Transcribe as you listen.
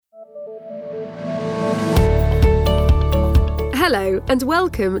Hello and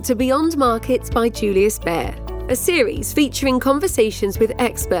welcome to Beyond Markets by Julius Baer, a series featuring conversations with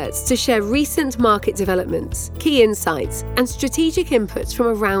experts to share recent market developments, key insights and strategic inputs from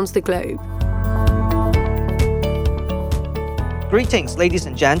around the globe. Greetings, ladies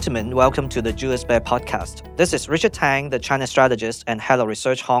and gentlemen. Welcome to the Julius Baer podcast. This is Richard Tang, the China Strategist and Head of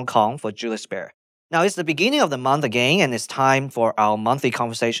Research Hong Kong for Julius Baer. Now, it's the beginning of the month again, and it's time for our monthly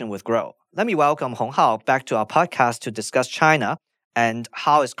conversation with Grow. Let me welcome Hong Hao back to our podcast to discuss China, and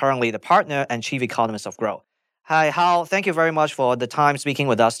Hao is currently the partner and Chief Economist of Grow. Hi, Hao. Thank you very much for the time speaking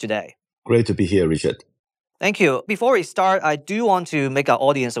with us today. Great to be here, Richard. Thank you. Before we start, I do want to make our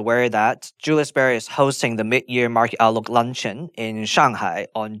audience aware that Julius Baer is hosting the Mid-Year Market Outlook Luncheon in Shanghai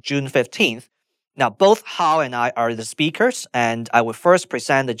on June 15th. Now, both Hao and I are the speakers, and I will first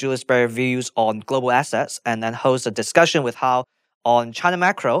present the Julius Baer views on global assets and then host a discussion with Hao on China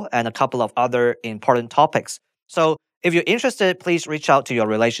macro and a couple of other important topics. So if you're interested, please reach out to your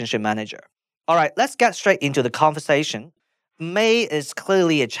relationship manager. All right, let's get straight into the conversation. May is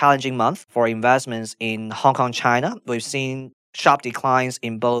clearly a challenging month for investments in Hong Kong, China. We've seen sharp declines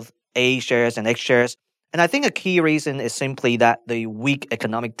in both A shares and X shares. And I think a key reason is simply that the weak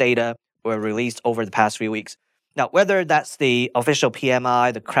economic data were released over the past few weeks. Now, whether that's the official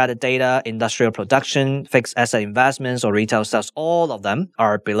PMI, the credit data, industrial production, fixed asset investments, or retail sales, all of them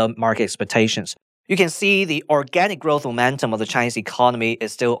are below market expectations. You can see the organic growth momentum of the Chinese economy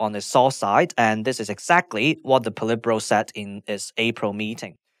is still on the soft side, and this is exactly what the Politburo said in its April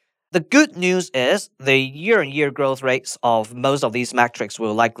meeting. The good news is the year-on-year growth rates of most of these metrics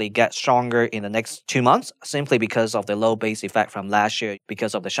will likely get stronger in the next 2 months, simply because of the low base effect from last year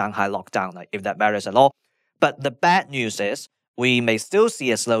because of the Shanghai lockdown, if that matters at all. But the bad news is we may still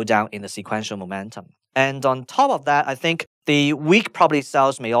see a slowdown in the sequential momentum. And on top of that, I think the weak property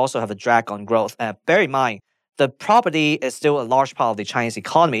sales may also have a drag on growth. Bear in mind, the property is still a large part of the Chinese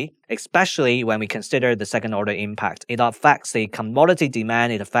economy, especially when we consider the second-order impact. It affects the commodity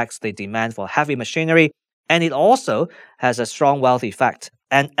demand, it affects the demand for heavy machinery, and it also has a strong wealth effect.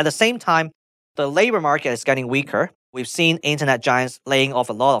 And at the same time, the labor market is getting weaker. We've seen internet giants laying off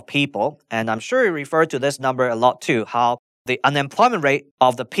a lot of people, and I'm sure you refer to this number a lot too, how the unemployment rate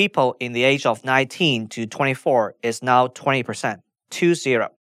of the people in the age of 19 to 24 is now 20%, 20.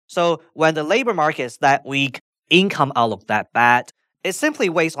 So when the labor market is that weak, income outlook that bad, it simply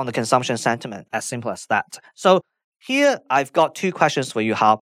weighs on the consumption sentiment, as simple as that. So here I've got two questions for you,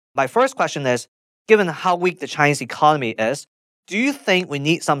 Hao. My first question is, given how weak the Chinese economy is, do you think we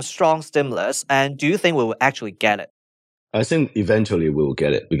need some strong stimulus, and do you think we will actually get it? I think eventually we will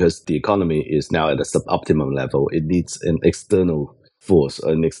get it because the economy is now at a suboptimum level. It needs an external force,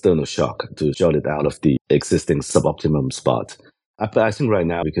 an external shock to jolt it out of the existing suboptimum spot. But I think right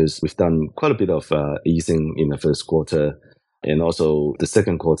now, because we've done quite a bit of easing in the first quarter, and also the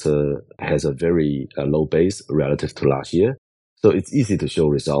second quarter has a very low base relative to last year. So it's easy to show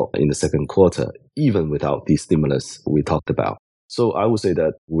result in the second quarter, even without the stimulus we talked about. So I would say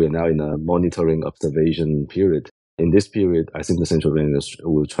that we're now in a monitoring observation period. In this period, I think the central bankers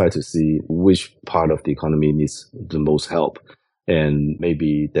will try to see which part of the economy needs the most help, and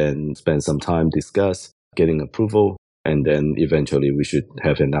maybe then spend some time discuss getting approval. And then eventually we should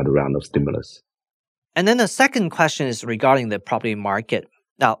have another round of stimulus. And then the second question is regarding the property market.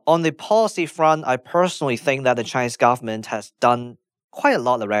 Now, on the policy front, I personally think that the Chinese government has done quite a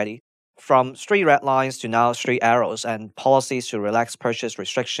lot already, from street red lines to now street arrows, and policies to relax purchase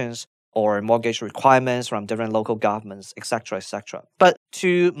restrictions or mortgage requirements from different local governments, etc., etc. But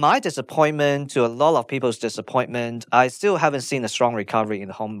to my disappointment, to a lot of people's disappointment, I still haven't seen a strong recovery in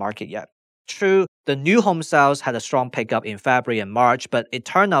the home market yet. True, the new home sales had a strong pickup in February and March, but it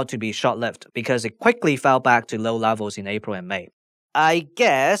turned out to be short-lived because it quickly fell back to low levels in April and May. I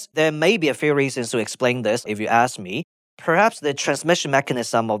guess there may be a few reasons to explain this if you ask me. Perhaps the transmission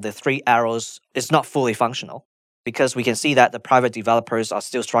mechanism of the three arrows is not fully functional because we can see that the private developers are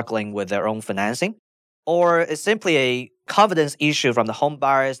still struggling with their own financing. Or it's simply a confidence issue from the home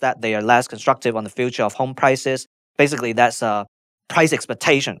buyers that they are less constructive on the future of home prices. Basically, that's a price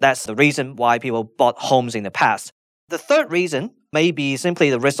expectation. That's the reason why people bought homes in the past. The third reason may be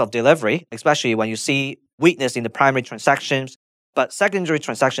simply the risk of delivery, especially when you see weakness in the primary transactions, but secondary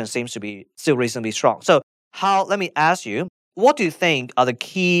transactions seems to be still reasonably strong. So Hao, let me ask you, what do you think are the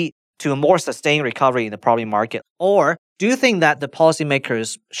key to a more sustained recovery in the property market? Or do you think that the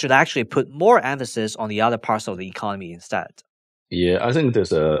policymakers should actually put more emphasis on the other parts of the economy instead? Yeah, I think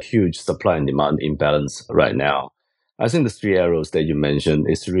there's a huge supply and demand imbalance right now. I think the three arrows that you mentioned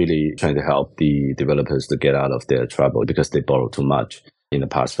is really trying to help the developers to get out of their trouble because they borrowed too much in the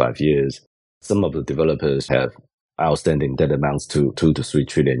past 5 years. Some of the developers have outstanding that amounts to 2 to 3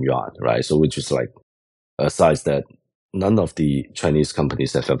 trillion yuan, right? So which is like a size that none of the Chinese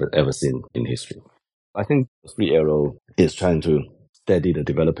companies have ever seen in history. I think Three Arrow is trying to steady the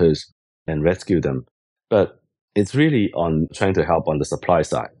developers and rescue them, but it's really on trying to help on the supply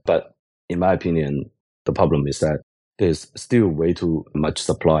side. But in my opinion, the problem is that there's still way too much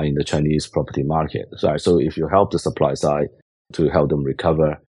supply in the Chinese property market. So if you help the supply side to help them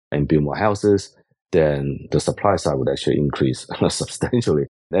recover and build more houses, then the supply side would actually increase substantially.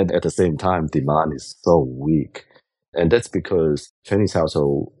 And at the same time, demand is so weak. And that's because Chinese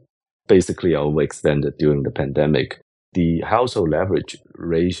household basically overextended during the pandemic. The household leverage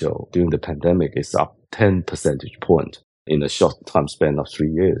ratio during the pandemic is up 10 percentage points in a short time span of 3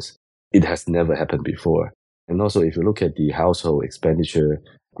 years. It has never happened before. And also, if you look at the household expenditure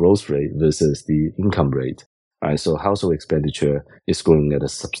growth rate versus the income rate, right, so household expenditure is growing at a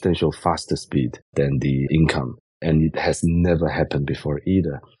substantial faster speed than the income. And it has never happened before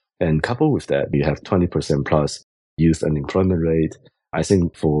either. And coupled with that, you have 20% plus youth unemployment rate. I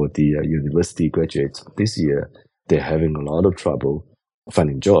think for the university graduates this year, they're having a lot of trouble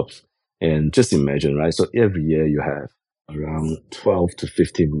finding jobs. And just imagine, right? So every year you have around 12 to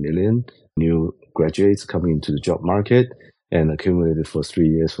 15 million new graduates coming into the job market, and accumulated for 3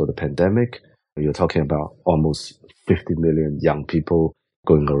 years for the pandemic. You're talking about almost 50 million young people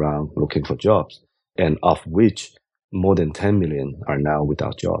going around looking for jobs, and of which more than 10 million are now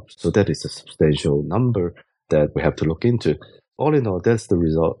without jobs. So that is a substantial number that we have to look into. All in all, that's the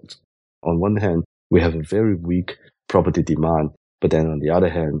result. On one hand, we have a very weak property demand, but then on the other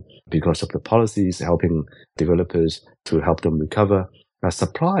hand, because of the policies helping developers to help them recover,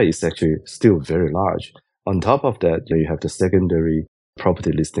 supply is actually still very large. On top of that, you have the secondary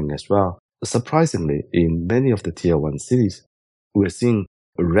property listing as well. Surprisingly, in many of the tier 1 cities, we're seeing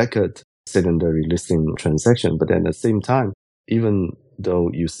a record secondary listing transaction, but then at the same time, even though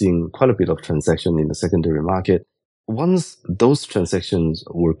you're seeing quite a bit of transaction in the secondary market, once those transactions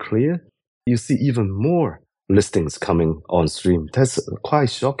were clear, you see even more listings coming on stream. That's quite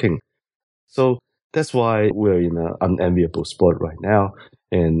shocking. So that's why we're in an unenviable spot right now.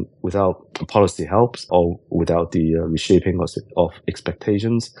 And without policy helps or without the reshaping of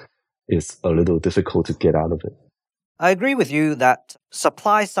expectations, it's a little difficult to get out of it. I agree with you that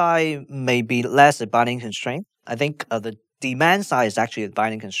supply side may be less a binding constraint. I think the demand side is actually a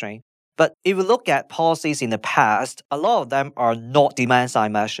binding constraint. But if you look at policies in the past, a lot of them are not demand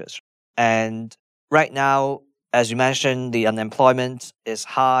side measures. And right now, as you mentioned, the unemployment is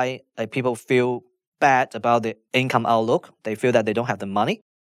high. People feel bad about the income outlook. They feel that they don't have the money.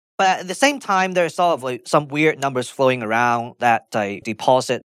 But at the same time, there's sort of like some weird numbers flowing around that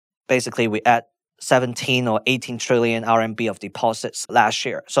deposit, basically we add 17 or 18 trillion RMB of deposits last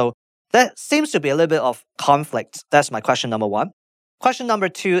year. So that seems to be a little bit of conflict. That's my question number one. Question number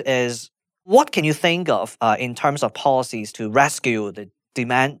two is, what can you think of in terms of policies to rescue the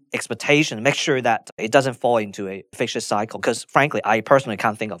demand expectation, make sure that it doesn't fall into a vicious cycle? Because frankly, I personally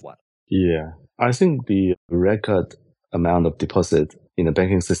can't think of one. Yeah, I think the record amount of deposit in the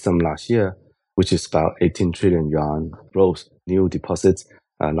banking system last year, which is about 18 trillion yuan gross new deposits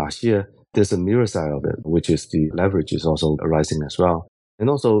last year, there's a mirror side of it, which is the leverage is also rising as well. And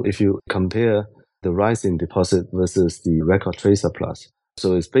also, if you compare the rise in deposit versus the record trade surplus,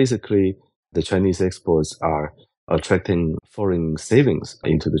 so it's basically the Chinese exports are attracting foreign savings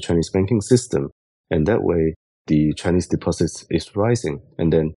into the Chinese banking system. And that way, the Chinese deposits is rising.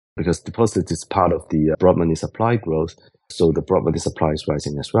 And then because deposit is part of the broad money supply growth, so the broad money supply is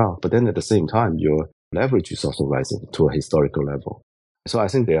rising as well. But then at the same time, your leverage is also rising to a historical level. So I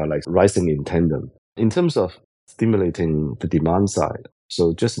think they are like rising in tandem. In terms of stimulating the demand side,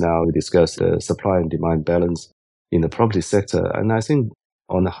 so just now we discussed the supply and demand balance in the property sector. And I think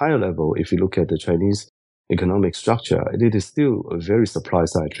on a higher level, if you look at the Chinese economic structure, it is still very supply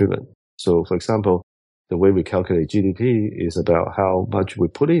side driven. So for example, the way we calculate GDP is about how much we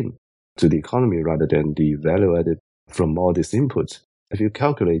put in to the economy rather than the value added from all these inputs. If you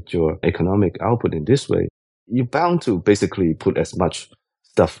calculate your economic output in this way, you're bound to basically put as much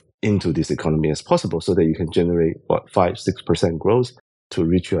stuff into this economy as possible so that you can generate 5-6% growth to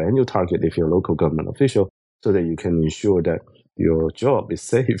reach your annual target if you're a local government official, so that you can ensure that your job is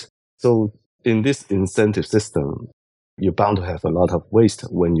safe. So in this incentive system, you're bound to have a lot of waste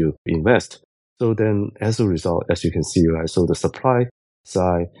when you invest. So then as a result, as you can see, right, so the supply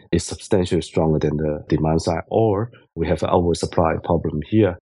side is substantially stronger than the demand side, or we have an oversupply problem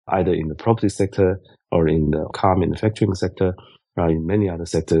here, either in the property sector or in the car manufacturing sector, in many other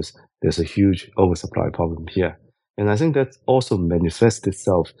sectors, there's a huge oversupply problem here. And I think that also manifests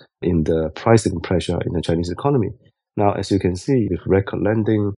itself in the pricing pressure in the Chinese economy. Now, as you can see, with record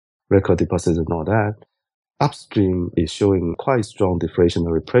lending, record deposits and all that, upstream is showing quite strong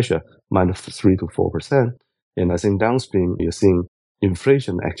deflationary pressure, -3 to 4%. And I think downstream, you're seeing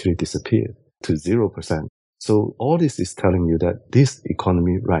inflation actually disappear to 0%. So all this is telling you that this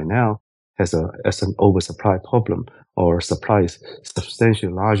economy right now has an oversupply problem, or supply is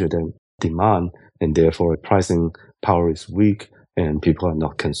substantially larger than demand, and therefore pricing power is weak and people are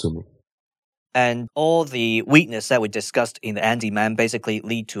not consuming. And all the weakness that we discussed in the end demand basically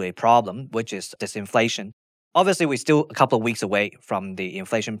lead to a problem, which is disinflation. Obviously, we're still a couple of weeks away from the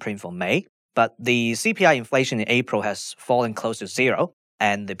inflation print for May, but the CPI inflation in April has fallen close to zero,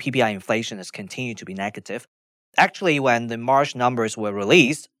 and the PPI inflation has continued to be negative. Actually, when the March numbers were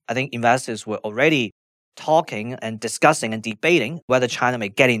released, I think investors were already talking and discussing and debating whether China may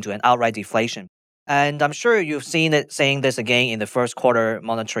get into an outright deflation. And I'm sure you've seen it saying this again in the first quarter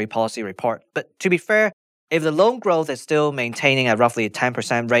monetary policy report. But to be fair, if the loan growth is still maintaining at roughly a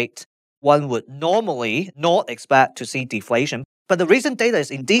 10% rate, one would normally not expect to see deflation. But the recent data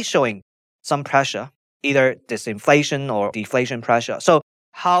is indeed showing some pressure, either disinflation or deflation pressure. So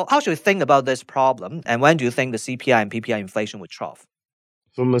how should we think about this problem? And when do you think the CPI and PPI inflation would trough?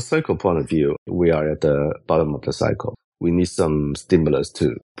 From a cycle point of view, we are at the bottom of the cycle. We need some stimulus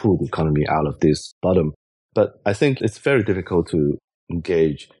to pull the economy out of this bottom. But I think it's very difficult to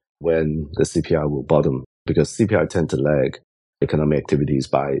gauge when the CPI will bottom, because CPI tend to lag economic activities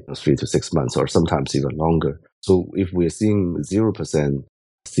by 3 to 6 months, or sometimes even longer. So if we're seeing 0%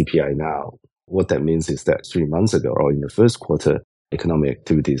 CPI now, what that means is that 3 months ago, or in the first quarter, economic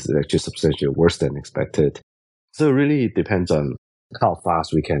activities is actually substantially worse than expected. So it really depends on how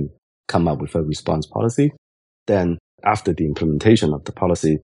fast we can come up with a response policy. Then after the implementation of the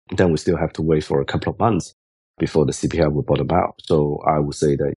policy, then we still have to wait for a couple of months before the CPI will bottom out. So I would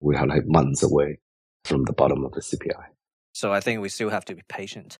say that we are like months away from the bottom of the CPI. So I think we still have to be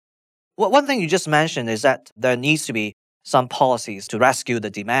patient. Well, one thing you just mentioned is that there needs to be some policies to rescue the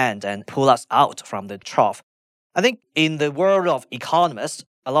demand and pull us out from the trough. I think in the world of economists,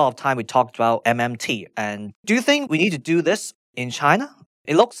 a lot of time we talked about MMT. And do you think we need to do this in China?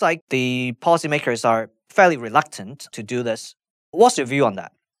 It looks like the policymakers are fairly reluctant to do this. What's your view on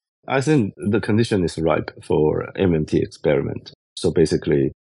that? I think the condition is ripe for MMT experiment. So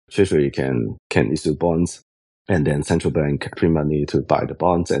basically, Treasury can issue bonds, and then central bank print money to buy the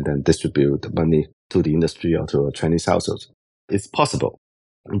bonds and then distribute the money to the industry or to Chinese households. It's possible.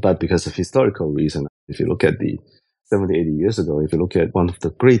 But because of historical reason, if you look at the 70, 80 years ago, if you look at one of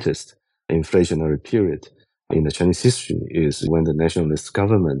the greatest inflationary period in the Chinese history is when the nationalist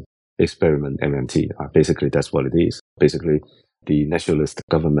government experiment MMT. Basically, that's what it is. Basically, the nationalist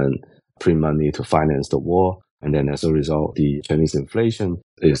government print money to finance the war. And then as a result, the Chinese inflation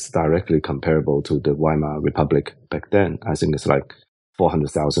is directly comparable to the Weimar Republic back then. I think it's like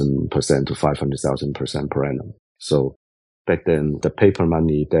 400,000% to 500,000% per annum. So back then, the paper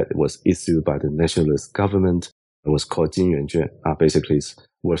money that was issued by the nationalist government was called 金元券. Basically, it's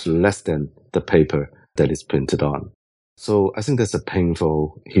worth less than the paper that is printed on. So I think that's a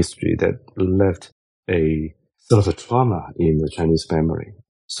painful history that left a sort of a trauma in the Chinese memory.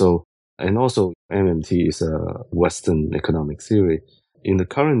 So, and also MMT is a Western economic theory. In the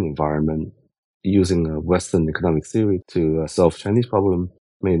current environment, using a Western economic theory to solve Chinese problem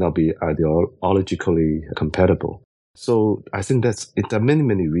may not be ideologically compatible. So I think there are many,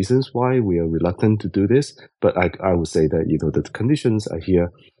 many reasons why we are reluctant to do this. But I would say that, the conditions are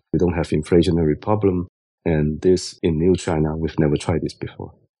here. We don't have inflationary problem. And this in New China, we've never tried this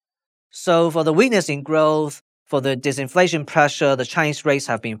before. So for the weakness in growth, for the disinflation pressure, the Chinese rates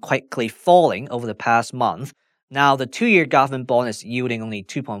have been quickly falling over the past month. Now the 2-year government bond is yielding only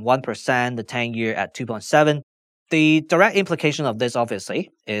 2.1%, the 10-year at 2.7%. The direct implication of this, obviously,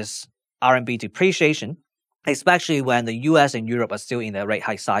 is RMB depreciation, especially when the US and Europe are still in their rate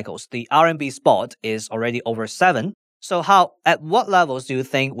hike cycles. The RMB spot is already over 7. So at what levels do you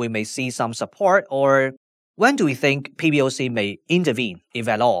think we may see some support, or when do we think PBOC may intervene, if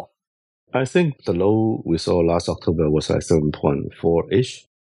at all? I think the low we saw last October was like 7.4-ish.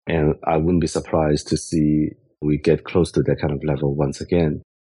 And I wouldn't be surprised to see we get close to that kind of level once again.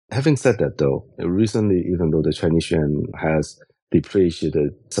 Having said that, though, recently, even though the Chinese yuan has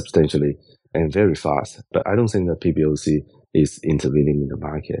depreciated substantially and very fast, but I don't think that PBOC is intervening in the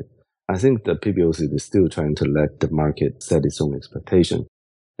market. I think the PBOC is still trying to let the market set its own expectation.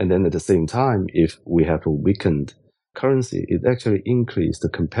 And then at the same time, if we have a weakened currency, it actually increased the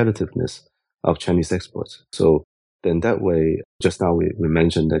competitiveness of Chinese exports. So then that way, just now we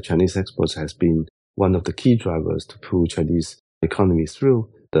mentioned that Chinese exports has been one of the key drivers to pull Chinese economy through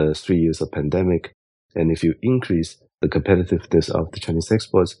the 3 years of pandemic. And if you increase the competitiveness of the Chinese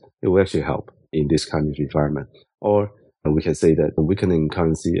exports, it will actually help in this kind of environment. Or we can say that the weakening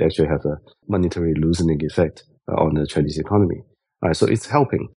currency actually have a monetary loosening effect on the Chinese economy. So it's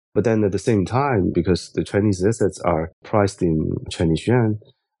helping. But then at the same time, because the Chinese assets are priced in Chinese yuan,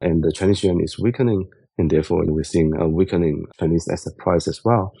 and the Chinese yuan is weakening, and therefore we're seeing a weakening Chinese asset price as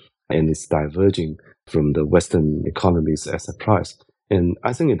well, and it's diverging from the Western economy's asset price. And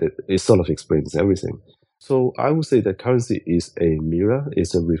I think it sort of explains everything. So I would say that currency is a mirror,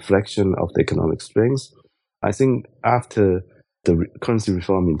 is a reflection of the economic strength. I think after the currency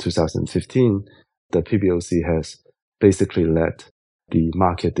reform in 2015, the PBOC has basically let the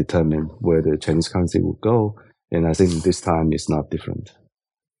market determine where the Chinese currency will go. And I think this time is not different.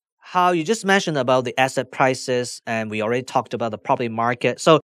 How you just mentioned about the asset prices, and we already talked about the property market.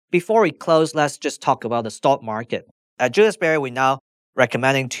 So before we close, let's just talk about the stock market. At Julius Baer, we're now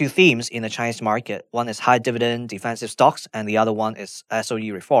recommending two themes in the Chinese market. One is high dividend defensive stocks, and the other one is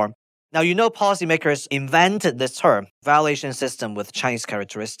SOE reform. Now, policymakers invented this term, valuation system with Chinese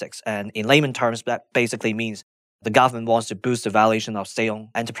characteristics. And in layman terms, that basically means the government wants to boost the valuation of state-owned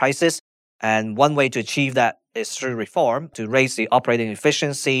enterprises. And one way to achieve that is through reform, to raise the operating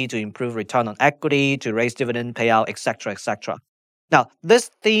efficiency, to improve return on equity, to raise dividend payout, etc., etc. Now, this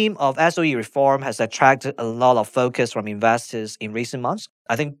theme of SOE reform has attracted a lot of focus from investors in recent months.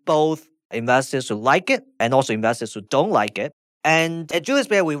 I think both investors who like it and also investors who don't like it. And at Julius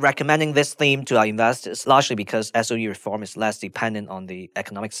Baer, we're recommending this theme to our investors, largely because SOE reform is less dependent on the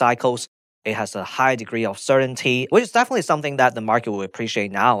economic cycles. It has a high degree of certainty, which is definitely something that the market will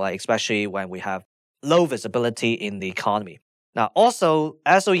appreciate now, especially when we have low visibility in the economy. Now, also,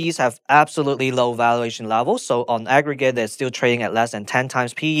 SOEs have absolutely low valuation levels. So on aggregate, they're still trading at less than 10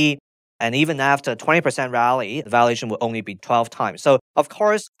 times PE. And even after a 20% rally, the valuation will only be 12 times. So, of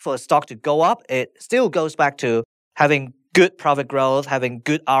course, for a stock to go up, it still goes back to having good profit growth, having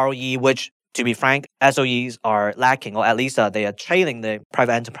good ROE, which, to be frank, SOEs are lacking, or at least they are trailing the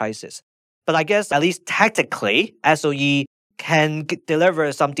private enterprises. But I guess at least tactically, SOE can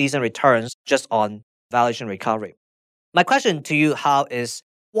deliver some decent returns just on valuation recovery. My question to you, Hao, is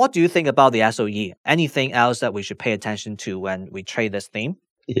what do you think about the SOE? Anything else that we should pay attention to when we trade this theme?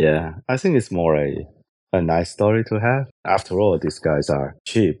 Yeah, I think it's more a nice story to have. After all, these guys are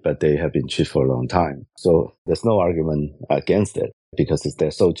cheap, but they have been cheap for a long time. So there's no argument against it because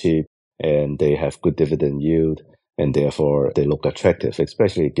they're so cheap and they have good dividend yield and therefore they look attractive,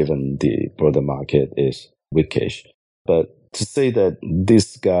 especially given the broader market is weakish. But to say that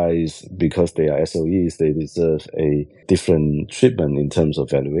these guys, because they are SOEs, they deserve a different treatment in terms of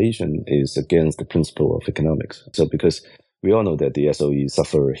valuation is against the principle of economics. So because we all know that the SOEs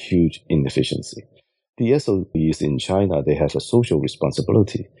suffer a huge inefficiency. The SOEs in China, they have a social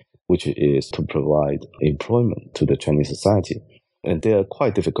responsibility, which is to provide employment to the Chinese society. And they are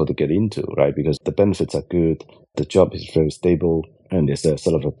quite difficult to get into, right? Because the benefits are good, the job is very stable, and there's a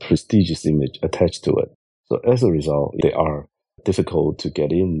sort of a prestigious image attached to it. So as a result, they are difficult to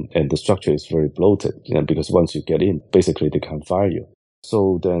get in, and the structure is very bloated, because once you get in, basically they can't fire you.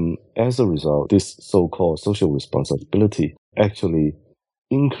 So then, as a result, this so-called social responsibility actually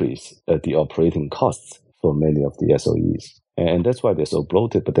increase the operating costs for many of the SOEs. And that's why they're so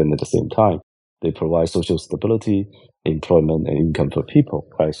bloated, but then at the same time, they provide social stability, employment, and income for people,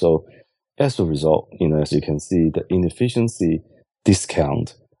 right? So as a result, as you can see, the inefficiency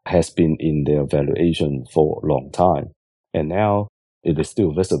discount has been in their valuation for a long time. And now it is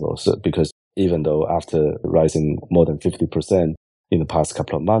still visible. So because even though after rising more than 50% in the past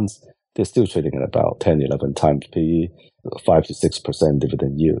couple of months, they're still trading at about 10, 11 times PE, 5 to 6%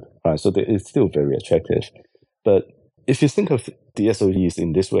 dividend yield, right? So it's still very attractive. But if you think of the SOEs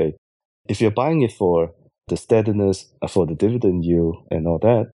in this way, if you're buying it for the steadiness, for the dividend yield and all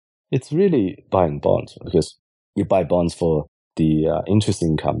that, it's really buying bonds because you buy bonds for the interest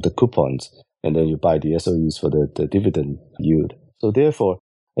income, the coupons, and then you buy the SOEs for the dividend yield. So therefore,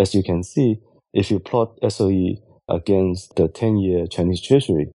 as you can see, if you plot SOE against the 10-year Chinese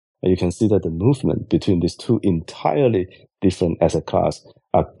Treasury, you can see that the movement between these two entirely different asset class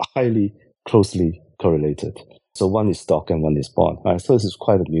are highly closely correlated. So one is stock and one is bond. Right? So this is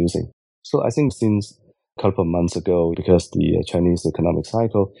quite amusing. So I think since a couple of months ago, because the Chinese economic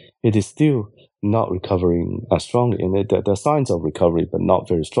cycle, it is still not recovering strongly. And there are signs of recovery, but not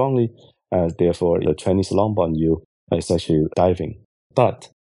very strongly. Therefore, the Chinese long bond yield is actually diving. But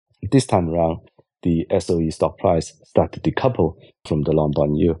this time around, the SOE stock price start to decouple from the long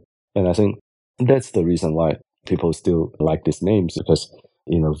bond yield. And I think that's the reason why people still like these names, because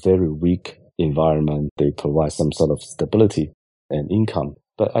in a very weak environment, they provide some sort of stability and income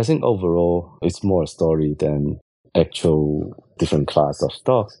But I think overall, it's more a story than actual different class of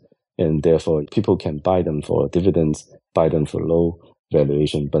stocks. And therefore, people can buy them for dividends, buy them for low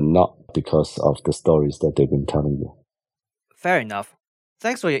valuation, but not because of the stories that they've been telling you. Fair enough.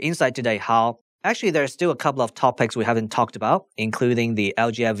 Thanks for your insight today, Hao. Actually, there's still a couple of topics we haven't talked about, including the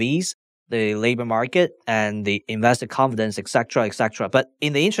LGFVs, the labor market, and the investor confidence, etc., etc. But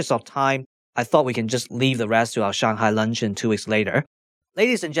in the interest of time, I thought we can just leave the rest to our Shanghai luncheon 2 weeks later.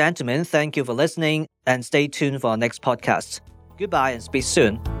 Ladies and gentlemen, thank you for listening, and stay tuned for our next podcast. Goodbye and speak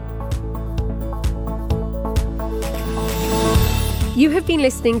soon. You have been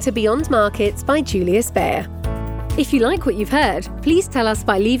listening to Beyond Markets by Julius Baer. If you like what you've heard, please tell us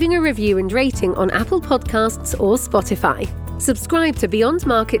by leaving a review and rating on Apple Podcasts or Spotify. Subscribe to Beyond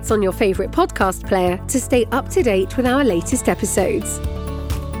Markets on your favourite podcast player to stay up to date with our latest episodes.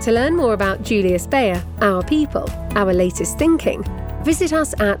 To learn more about Julius Baer, our people, our latest thinking, visit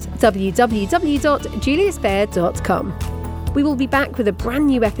us at www.juliusbaer.com. We will be back with a brand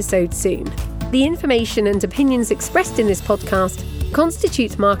new episode soon. The information and opinions expressed in this podcast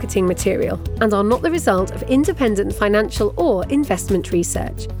constitute marketing material and are not the result of independent financial or investment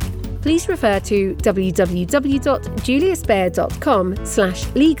research. Please refer to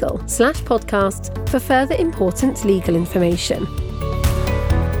www.juliusbaer.com/legal/podcasts for further important legal information.